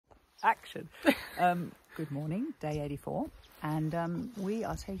Action. Good morning, day 84, and we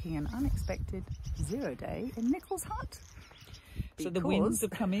are taking an unexpected 0 day in Nichols' hut. So the winds have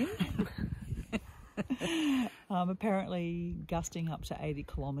come in. Apparently gusting up to 80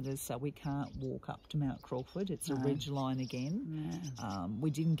 kilometres, so we can't walk up to Mount Crawford. It's a ridge line again. Yeah. We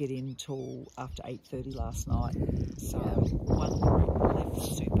didn't get in till after 8:30 last night, so one group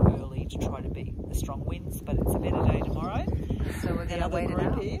left super early to try to beat the strong winds, but it's a better day tomorrow. So we're going to wait it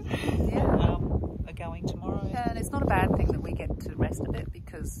out. Here, are going tomorrow. Yeah, and it's not a bad thing that we get to rest a bit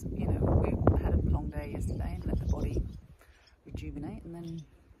because, you know, we had a long day yesterday and let the body rejuvenate and then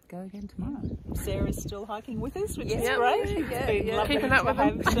go again tomorrow. Sarah's still hiking with us, which is Yeah, great. yeah, It's been lovely Keeping up to with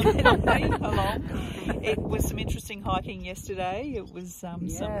have some company along. It was some interesting hiking yesterday. It was some,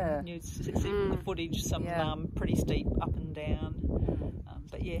 you know, see from the footage, some pretty steep up and down.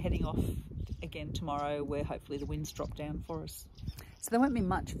 But yeah, heading off again tomorrow where hopefully the winds drop down for us. So there won't be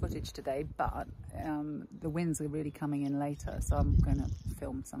much footage today, but the winds are really coming in later, so I'm going to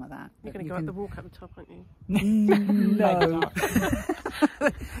film some of that. You're going to go up the walk up the top, aren't you? No.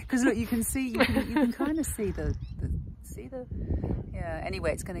 Because look, you can see, you can kind of see the, yeah,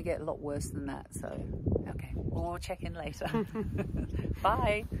 anyway, it's going to get a lot worse than that, so, okay, we'll check in later.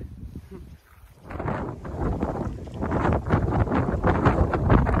 Bye.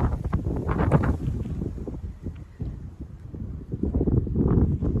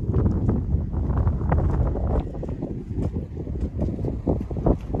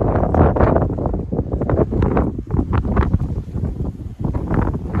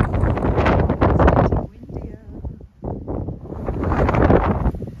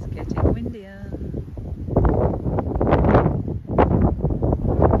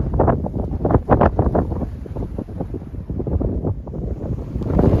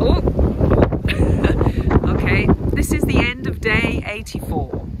 This is the end of day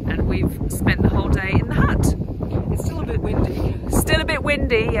 84 and we've spent the whole day in the hut. It's still a bit windy. Still a bit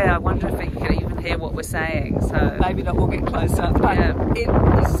windy, yeah. I wonder if you can even hear what we're saying. So maybe not, we'll get closer. But it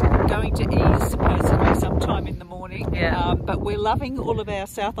is going to ease supposedly sometime in the morning. Yeah. But we're loving all of our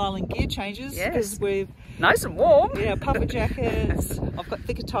South Island gear changes because we've nice and warm. Yeah, puffer jackets. I've got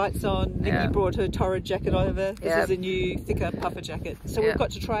thicker tights on. Nikki brought her torrid jacket over. This is a new thicker puffer jacket. So we've got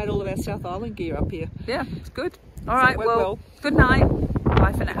to try out all of our South Island gear up here. Yeah, it's good. All right, well, good night.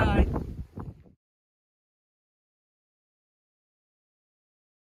 Bye for now. Bye.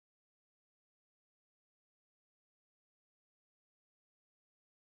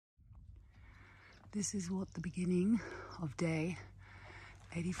 This is what the beginning of day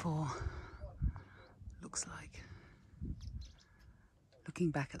 84 looks like. Looking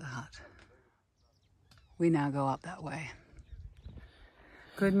back at the hut. We now go up that way.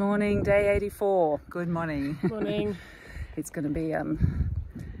 Good morning, day 84. Good morning. Morning. It's going to be a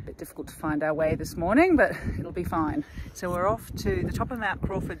bit difficult to find our way this morning, but it'll be fine. So we're off to the top of Mount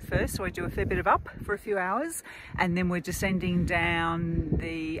Crawford first, so we do a fair bit of up for a few hours, and then we're descending down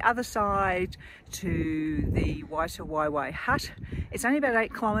the other side to the Waitewaewae hut. It's only about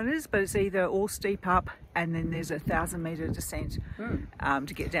 8 kilometres, but it's either all steep up and then there's a 1,000-metre descent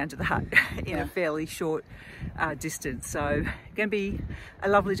to get down to the hut in a fairly short distance. So going to be a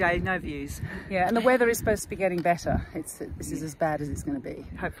lovely day, no views. Yeah, and the weather is supposed to be getting better. This is as bad as it's going to be.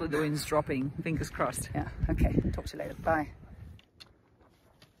 Hopefully the wind's dropping, fingers crossed. Yeah, okay, talk to you later, bye.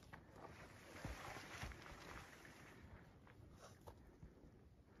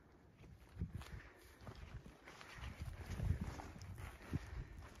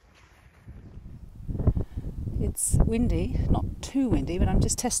 It's windy, not too windy, but I'm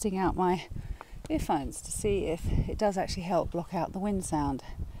just testing out my earphones to see if it does actually help block out the wind sound.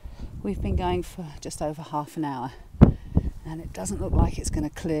 We've been going for just over half an hour and it doesn't look like it's going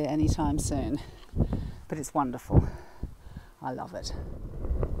to clear anytime soon, but it's wonderful. I love it.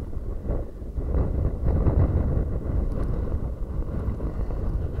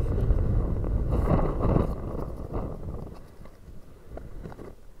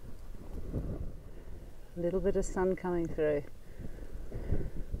 A little bit of sun coming through.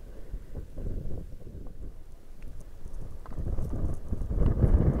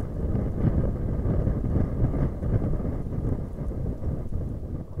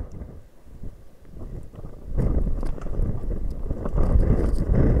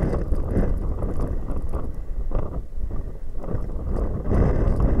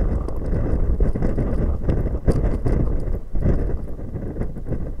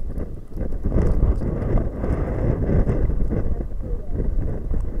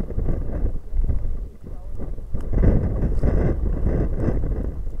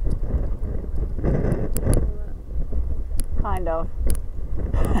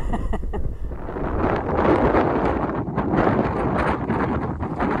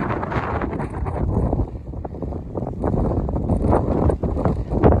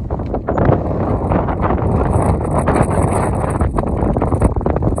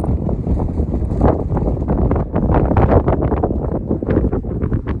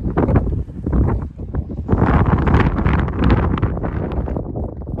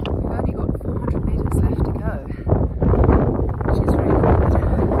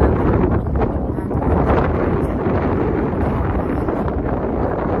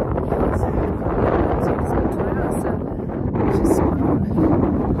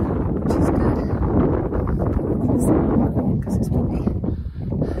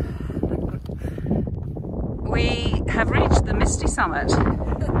 have reached the misty summit. Top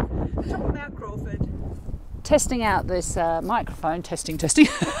of Mount Crawford. Testing out this microphone, testing,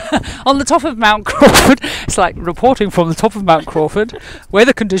 on the top of Mount Crawford. It's like reporting from the top of Mount Crawford.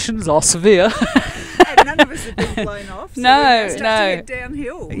 Weather conditions are severe. And none of us have been blown off. So No, we're just no. to head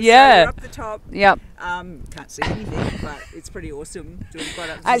downhill. Yeah. So we're up the top. Yep. Can't see anything, but it's pretty awesome. Doing quite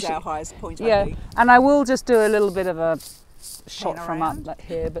up. This is Actually, our highest point, I Yeah, think. and I will just do a little bit of a shot Pan from around. up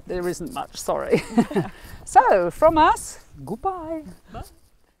here, but there isn't much, sorry. So, from us, goodbye. Bye.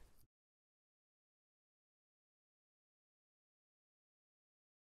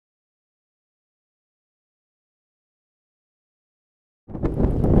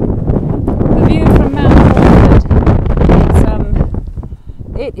 The view from Mount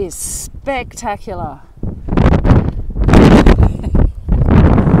Crawford, it is spectacular.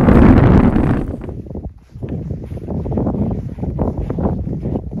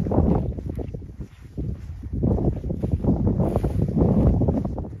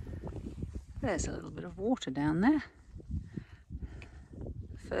 There's a little bit of water down there.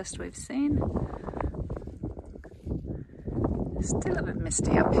 First we've seen. Still a bit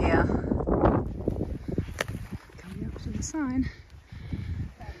misty up here. Coming up to the sign.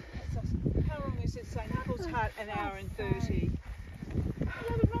 How long is it say? Nichols Hut, an hour and 30.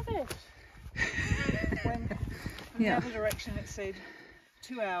 When from the other direction it said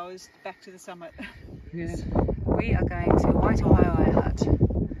 2 hours back to the summit. Yeah. We are going to Waitewaewae Hut.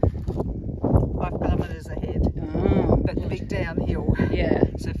 5 kilometres ahead. Oh, But the big downhill. yeah,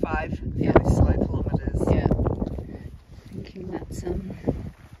 So 5 Yeah. fairly slow kilometres. yeah. Thinking that's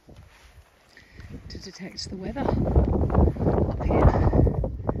to detect the weather up here.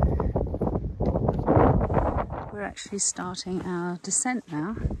 We're actually starting our descent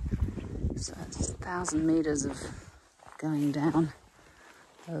now. So it's 1,000 metres of going down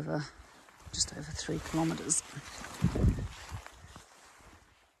over just over 3 kilometres.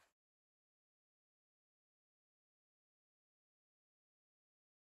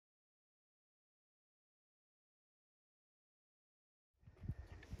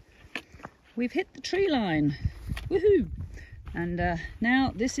 We've hit the tree line, woohoo! And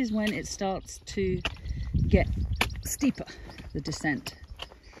now this is when it starts to get steeper, the descent.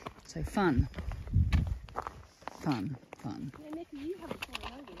 So fun. Yeah, Nicky, you haven't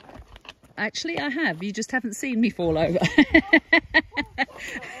fallen over yet. Actually, I have. You just haven't seen me fall over.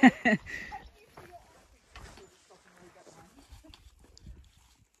 I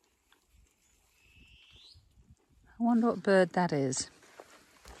wonder what bird that is.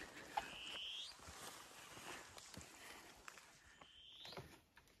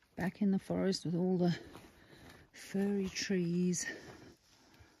 Back in the forest with all the furry trees.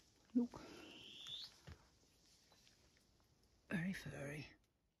 Look. Very furry.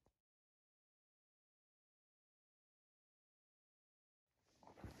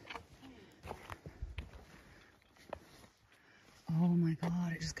 Oh my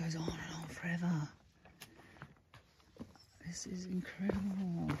God, it just goes on and on forever. This is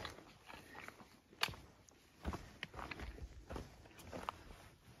incredible.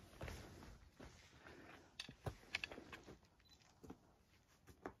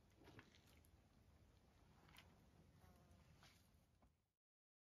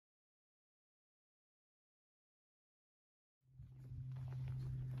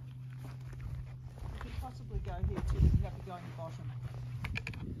 You could possibly go here too, but you have to go on the bottom.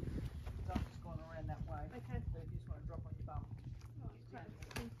 Because I've just gone around that way. Okay. So if you just want to drop on your bum.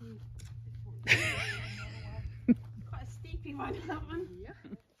 Thank you. Quite a steepy one, that one. Yeah.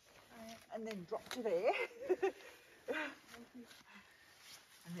 And then drop to there.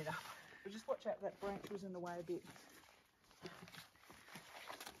 And then up. But just watch out, that branch was in the way a bit.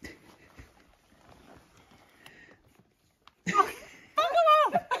 You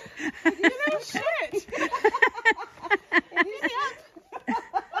little shit!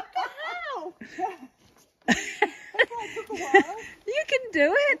 You can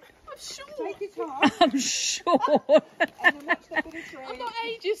do it. I'm sure. Take your time. I'm sure. And then watch that bit of tree. I'm not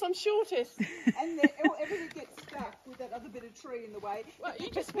ageist, I'm shortest. And then everything gets stuck with that other bit of tree in the way. Well, you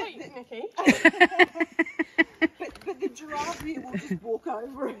just wait, Nicky. But the giraffe here will just walk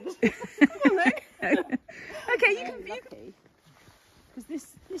over it. Come on, Nick. Okay, you can. Because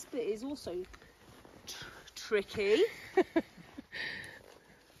this bit is also tricky.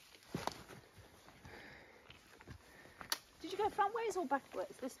 Did you go front ways or back ways?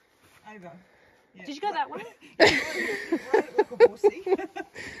 This. Over. Yeah. Did you go that way? Right like a horsey.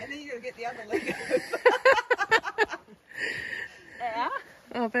 And then you got to get the other leg over. Yeah.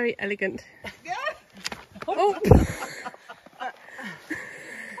 Oh, very elegant. Yeah. Oh.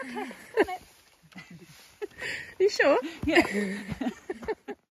 Okay. You sure? Yeah.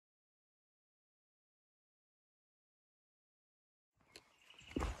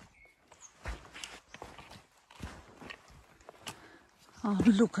 Oh,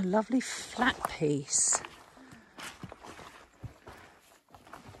 look, a lovely flat piece.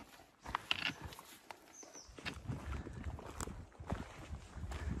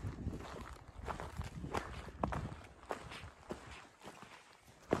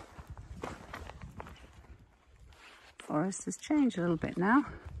 Forest has changed a little bit now.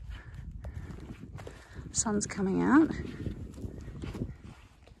 Sun's coming out.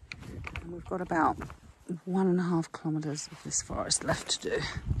 And we've got about 1.5 kilometres of this forest left to do.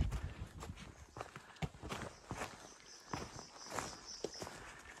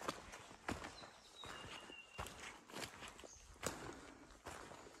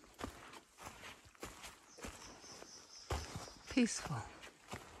 Peaceful.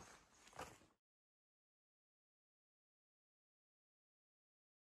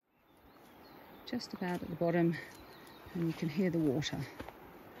 Just about at the bottom, and you can hear the water.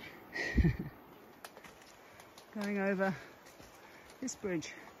 Going over this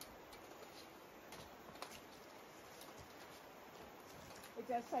bridge. It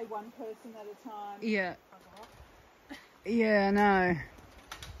does say one person at a time. Yeah. Yeah, I know.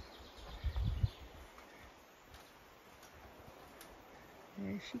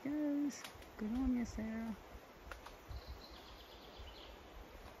 There she goes. Good on you, Sarah.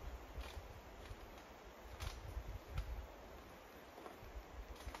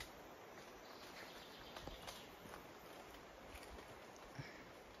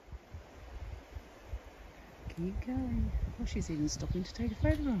 Keep going. Oh, she's even stopping to take a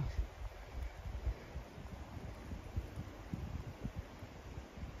photograph.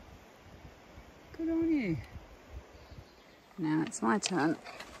 Good on you. Now it's my turn.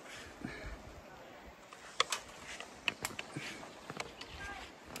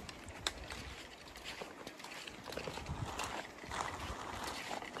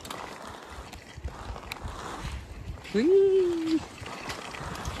 Whee!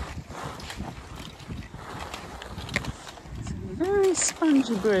 It's a very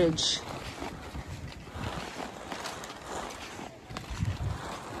spongy bridge.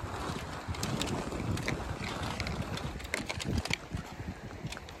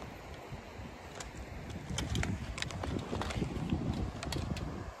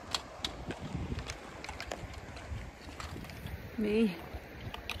 Me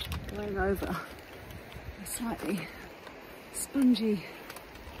going over a slightly spongy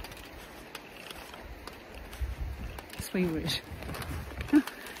swing bridge.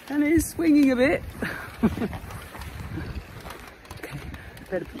 And it is swinging a bit. Okay,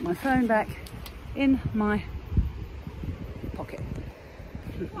 better put my phone back in my pocket.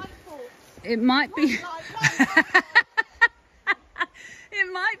 It might be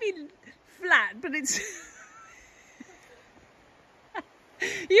it might be flat, but it's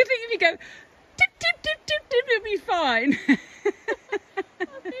you think if you go tip tip tip tip tip it'll be fine.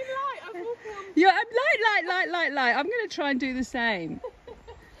 Yeah, I'm light. I'm going to try and do the same.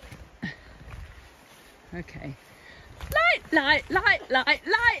 Okay. Light.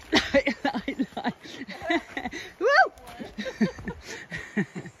 Woo!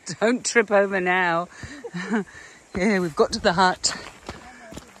 Don't trip over now. Yeah, we've got to the hut.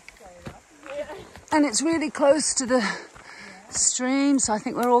 And it's really close to the stream, so I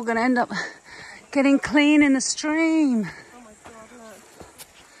think we're all going to end up getting clean in the stream. Oh my God, look.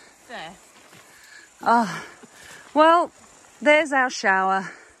 There. Well, there's our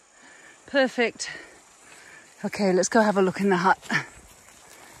shower. Perfect. Okay, let's go have a look in the hut. I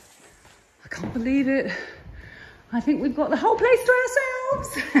can't believe it. I think we've got the whole place to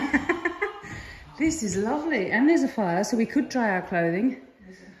ourselves. This is lovely. And there's a fire, so we could dry our clothing.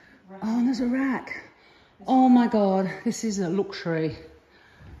 Oh, and there's a rack. Oh my God, this is a luxury.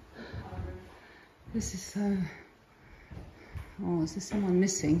 This is so... Oh, is there someone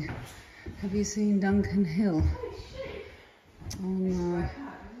missing? Have you seen Duncan Hill? Oh no.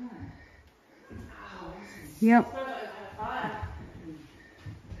 Yep.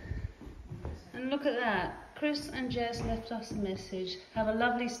 And look at that. Chris and Jess left us a message. Have a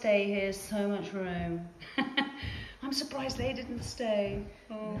lovely stay here, so much room. I'm surprised they didn't stay.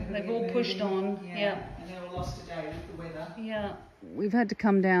 Oh, they've all pushed on. Yeah. And they were lost today with the weather. Yeah. We've had to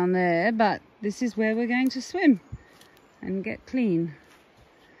come down there, but this is where we're going to swim and get clean.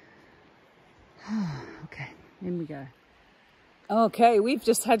 Okay, in we go. Okay, we've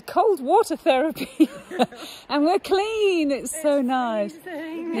just had cold water therapy and we're clean. It's so nice.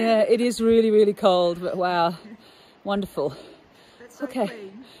 Amazing. Yeah, it is really, really cold, but wow, wonderful. That's so okay,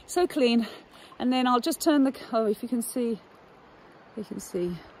 clean. So clean. And then I'll just turn the, oh, if you can see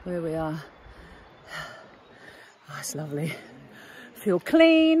where we are. Oh, it's lovely. Feel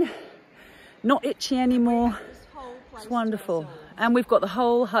clean, not itchy anymore. It's wonderful. And we've got the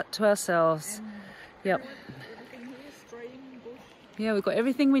whole hut to ourselves. Yep. Yeah, we've got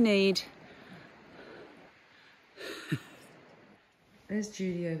everything we need. There's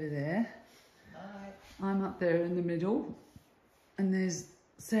Judy over there. I'm up there in the middle. And there's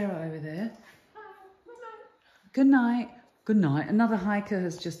Sarah over there. Good night. Good night. Another hiker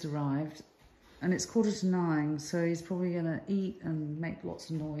has just arrived. And it's 9:15, so he's probably going to eat and make lots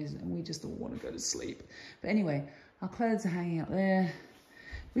of noise. And we just all want to go to sleep. But anyway, our clothes are hanging up there.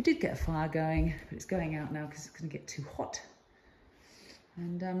 We did get a fire going, but it's going out now because it's going to get too hot.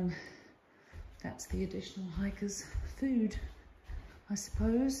 And that's the additional hiker's food, I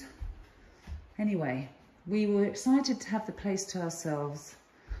suppose. Anyway, we were excited to have the place to ourselves,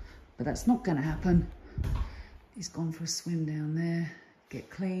 but that's not going to happen. He's gone for a swim down there, get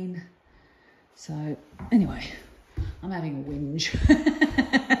clean. So anyway, I'm having a whinge.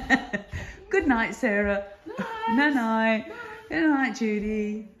 Good night, Sarah. Night. Night. Good night,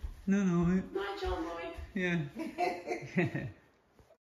 Judy. Night. Night, John Boy. Yeah.